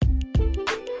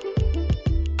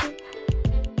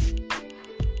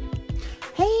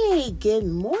right, good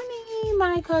morning,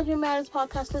 my Encouragement Matters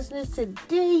podcast listeners.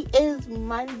 Today is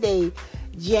Monday,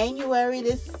 January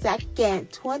the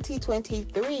 2nd,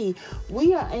 2023.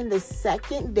 We are in the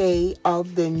second day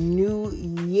of the new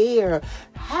year.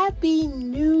 Happy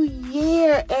New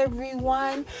Year,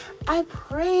 everyone. I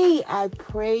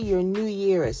pray your new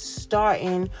year is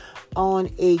starting on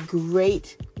a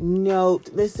great note.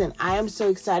 Listen, I am so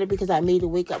excited because I made a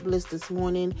wake-up list this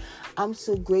morning. I'm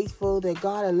so grateful that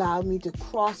God allowed me to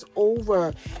cross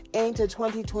over into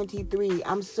 2023.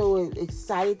 I'm so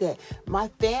excited that my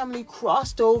family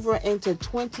crossed over into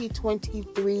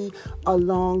 2023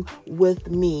 along with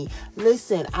me.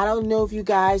 Listen, I don't know if you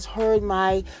guys heard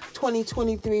my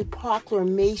 2023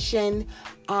 proclamation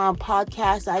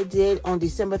podcast I did on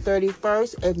December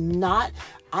 31st. If not,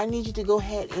 I need you to go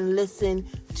ahead and listen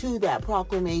to that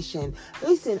proclamation.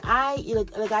 Listen,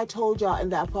 like I told y'all in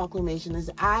that proclamation, as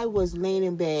I was laying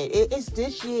in bed, it's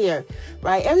this year,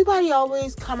 right? Everybody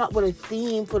always come up with a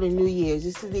theme for the New Year's.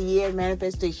 This is the year of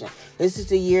manifestation. This is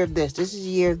the year of this. This is the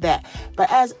year of that.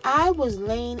 But as I was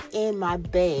laying in my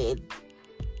bed,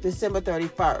 December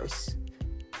 31st,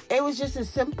 it was just as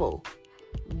simple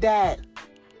that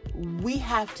we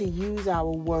have to use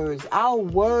our words. Our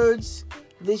words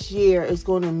this year is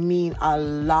going to mean a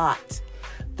lot.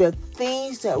 The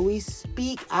things that we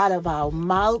speak out of our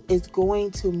mouth is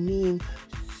going to mean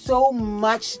so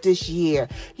much this year.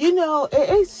 You know,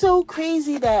 it's so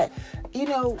crazy that, you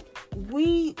know,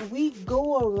 we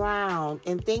go around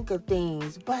and think of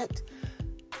things, but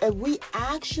if we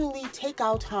actually take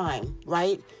our time,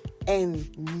 right, and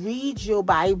read your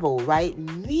Bible, right?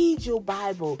 Read your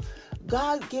Bible.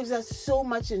 God gives us so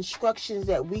much instructions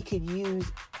that we could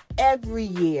use every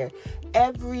year,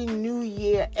 every new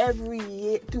year, every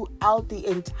year throughout the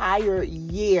entire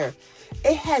year.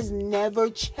 It has never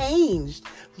changed,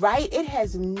 right? It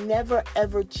has never,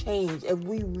 ever changed. If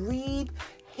we read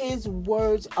his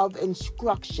words of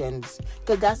instructions,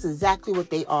 because that's exactly what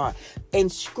they are,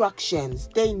 instructions.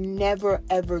 They never,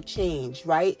 ever change,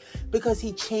 right? Because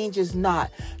he changes not.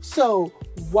 So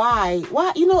why,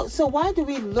 why do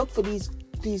we look for these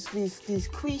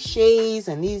cliches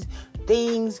and these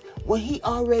things when he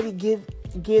already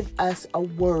give us a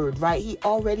word, right? He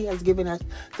already has given us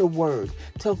the word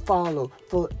to follow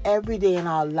for every day in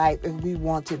our life if we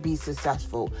want to be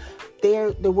successful.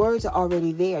 The words are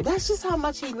already there. That's just how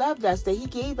much he loved us, that he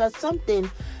gave us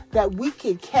something that we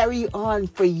could carry on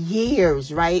for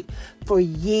years, right? For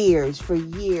years.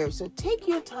 So take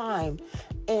your time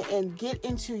and get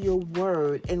into your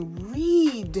word and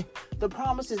read the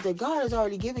promises that God has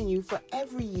already given you for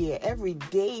every year, every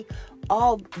day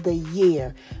of the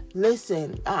year.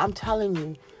 Listen, I'm telling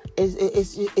you,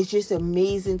 it's just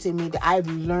amazing to me that I've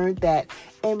learned that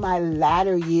in my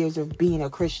latter years of being a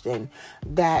Christian,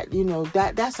 that, you know,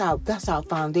 that's our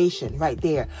foundation right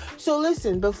there. So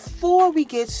listen, before we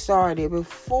get started,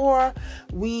 before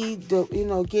we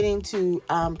get into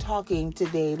talking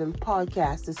today, the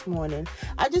podcast this morning,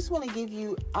 I just want to give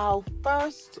you our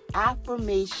first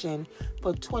affirmation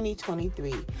for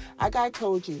 2023. Like I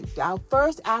told you, our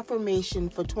first affirmation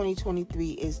for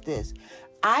 2023 is this: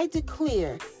 I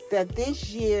declare that this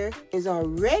year is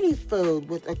already filled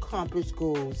with accomplished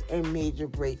goals and major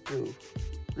breakthroughs.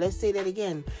 Let's say that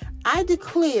again. I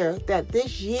declare that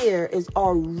this year is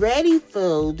already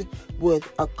filled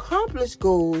with accomplished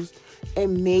goals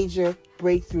and major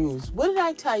breakthroughs. What did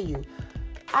I tell you?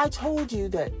 I told you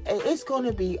that it's going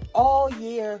to be all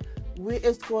year.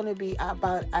 It's going to be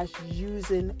about us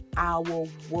using our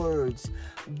words.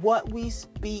 What we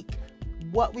speak,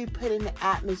 what we put in the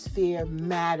atmosphere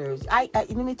matters. Let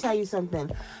me tell you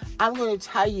something. I'm going to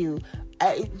tell you,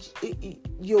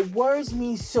 your words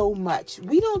mean so much.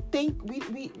 We don't think we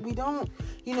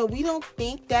don't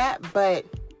think that, but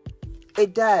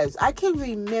it does. I can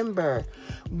remember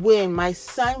when my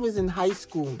son was in high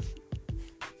school.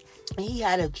 He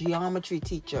had a geometry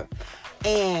teacher,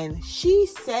 and she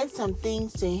said some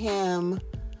things to him,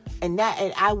 and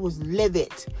I was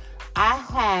livid. I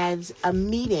had a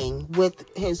meeting with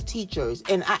his teachers,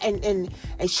 and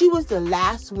she was the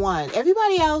last one.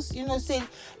 Everybody else, said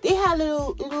they had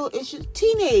little issues,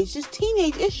 teenage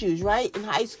issues, right? In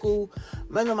high school,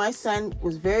 my son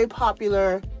was very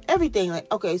popular. Everything, like,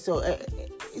 okay, so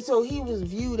he was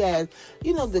viewed as,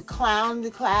 the clown in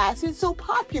the class. It's so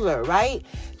popular, right?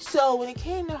 So when it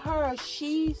came to her,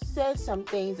 she said some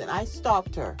things, and I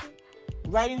stopped her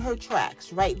right in her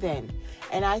tracks right then.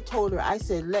 And I told her, I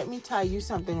said, let me tell you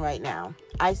something right now.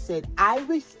 I said, I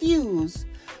refuse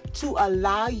to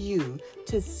allow you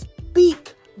to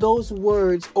speak those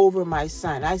words over my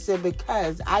son. I said,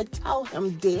 because I tell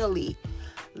him daily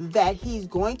that he's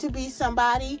going to be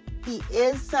somebody. He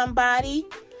is somebody,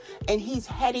 and he's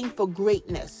heading for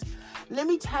greatness. Let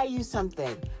me tell you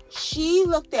something. She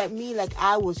looked at me like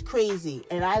I was crazy,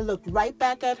 and I looked right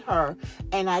back at her,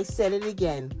 and I said it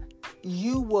again.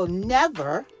 You will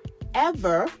never,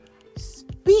 ever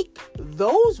speak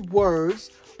those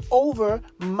words over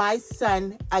my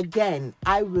son again.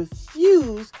 I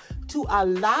refuse to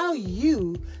allow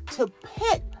you to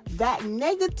pit that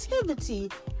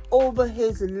negativity over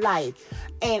his life.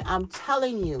 And I'm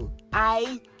telling you,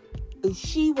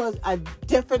 she was a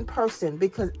different person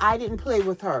because I didn't play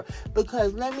with her.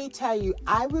 Because let me tell you,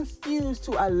 I refuse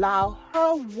to allow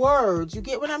her words, you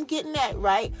get what I'm getting at,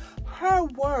 right? Her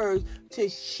words to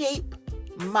shape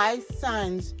my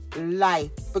son's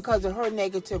life because of her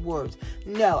negative words.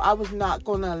 No, I was not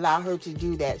going to allow her to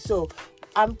do that. So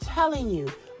I'm telling you,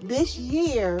 this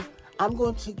year, I'm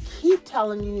going to keep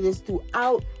telling you this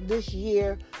throughout this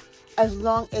year, as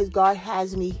long as God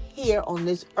has me here on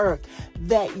this earth,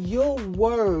 that your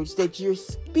words that you're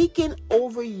speaking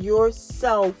over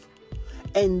yourself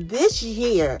in this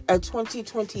year of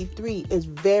 2023 is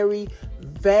very,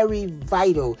 very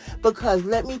vital. Because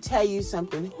let me tell you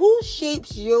something. Who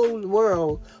shapes your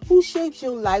world? Who shapes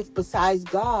your life besides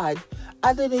God,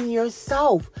 other than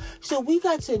yourself? So we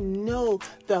got to know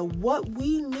that what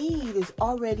we need is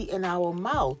already in our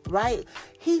mouth, right?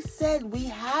 He said we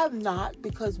have not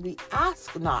because we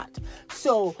ask not.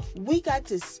 So we got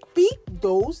to speak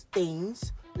those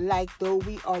things like though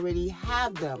we already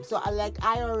have them. So like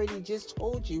I already just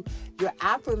told you, your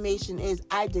affirmation is,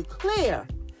 I declare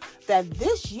that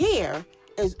this year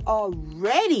is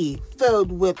already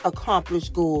filled with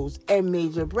accomplished goals and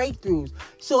major breakthroughs.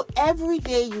 So every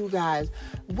day, you guys,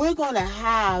 we're going to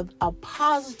have a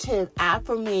positive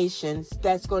affirmations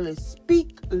that's going to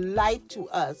speak life to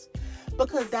us,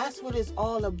 because that's what it's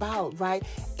all about, right?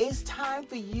 It's time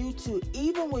for you to,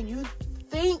 even when you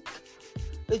think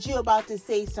that you're about to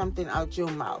say something out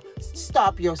your mouth,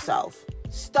 stop yourself.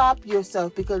 Stop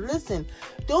yourself, because listen,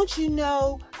 don't you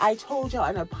know I told y'all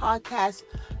in a podcast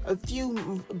a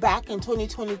few back in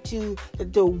 2022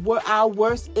 that our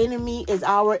worst enemy is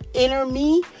our inner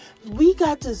me? We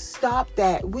got to stop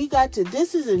that.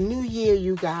 This is a new year,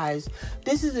 you guys.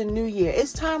 This is a new year.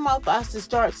 It's time out for us to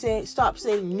stop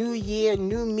saying new year,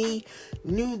 new me,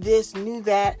 new this, new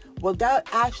that, without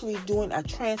actually doing a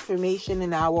transformation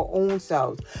in our own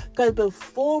selves. Because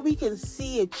before we can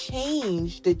see the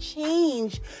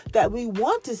change that we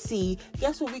want to see,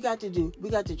 guess what we got to do? We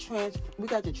got to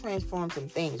transform some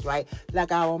things, right?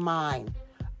 Like our mind,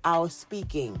 our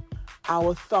speaking,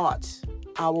 our thoughts,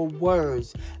 our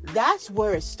words. That's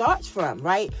where it starts from,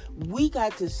 right? We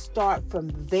got to start from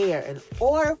there in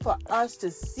order for us to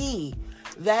see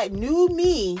that new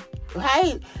me,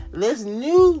 right? This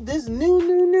new.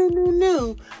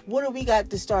 What do we got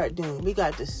to start doing? We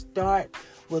got to start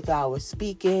with our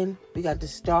speaking. We got to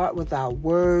start with our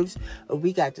words.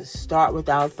 We got to start with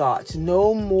our thoughts.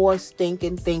 No more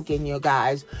stinking thinking, you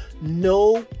guys.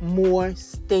 No more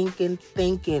stinking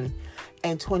thinking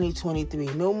in 2023.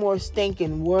 No more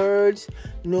stinking words.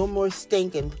 No more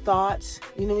stinking thoughts.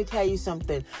 Let me tell you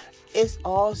something. It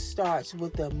all starts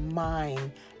with the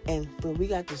mind. And so we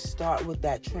got to start with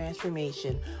that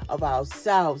transformation of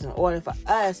ourselves in order for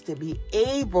us to be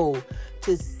able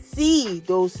to see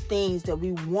those things that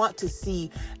we want to see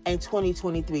in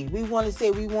 2023. We want to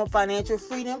say we want financial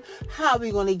freedom. How are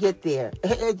we going to get there?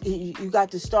 You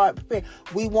got to start preparing.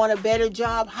 We want a better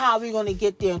job. How are we going to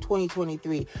get there in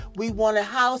 2023? We want a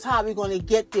house. How are we going to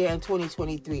get there in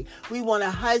 2023? We want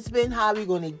a husband. How are we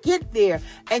going to get there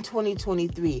in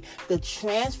 2023? The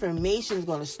transformation is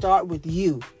going to start with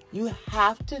you. You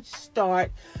have to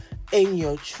start in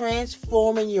your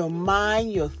transforming your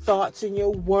mind, your thoughts, and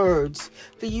your words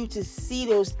for you to see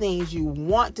those things you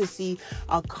want to see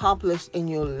accomplished in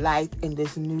your life in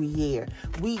this new year.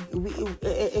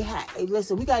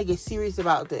 Listen, we got to get serious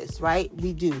about this, right?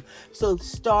 We do. So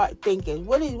start thinking.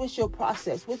 What's your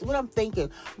process? What I'm thinking?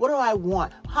 What do I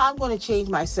want? How I'm going to change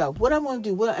myself? What I'm going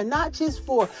to do? And not just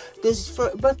for this,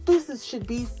 but this should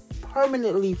be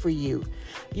permanently for you.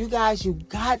 You guys, you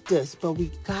got this, but we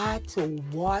got to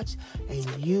watch and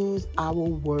use our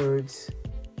words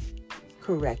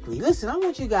correctly. Listen, I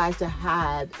want you guys to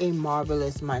have a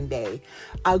marvelous Monday,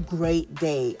 a great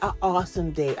day, an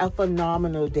awesome day, a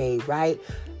phenomenal day, right?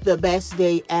 The best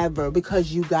day ever,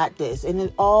 because you got this. And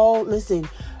it all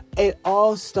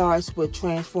starts with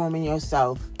transforming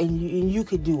yourself, and you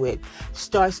could do it.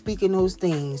 Start speaking those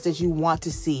things that you want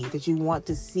to see,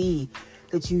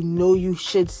 that you know you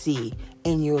should see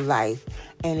in your life.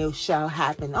 and it shall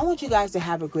happen. I want you guys to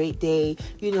have a great day.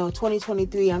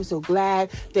 2023, I'm so glad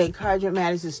the Encouragement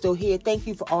Matters is still here. Thank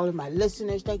you for all of my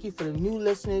listeners. Thank you for the new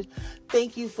listeners.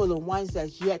 Thank you for the ones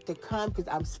that's yet to come, because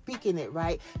I'm speaking it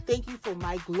right. Thank you for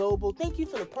my global. Thank you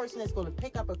for the person that's going to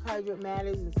pick up Encouragement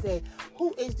Matters and say,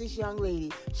 who is this young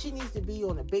lady? She needs to be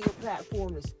on a bigger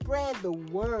platform to spread the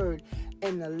word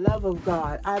and the love of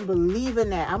God. I'm believing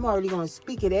that. I'm already going to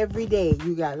speak it every day,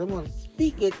 you guys. I'm going to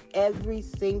speak it every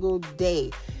single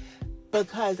day,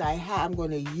 because I'm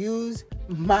going to use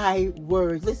my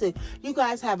words. Listen, you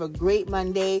guys have a great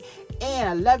Monday, and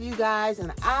I love you guys,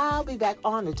 and I'll be back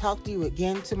on to talk to you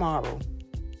again tomorrow.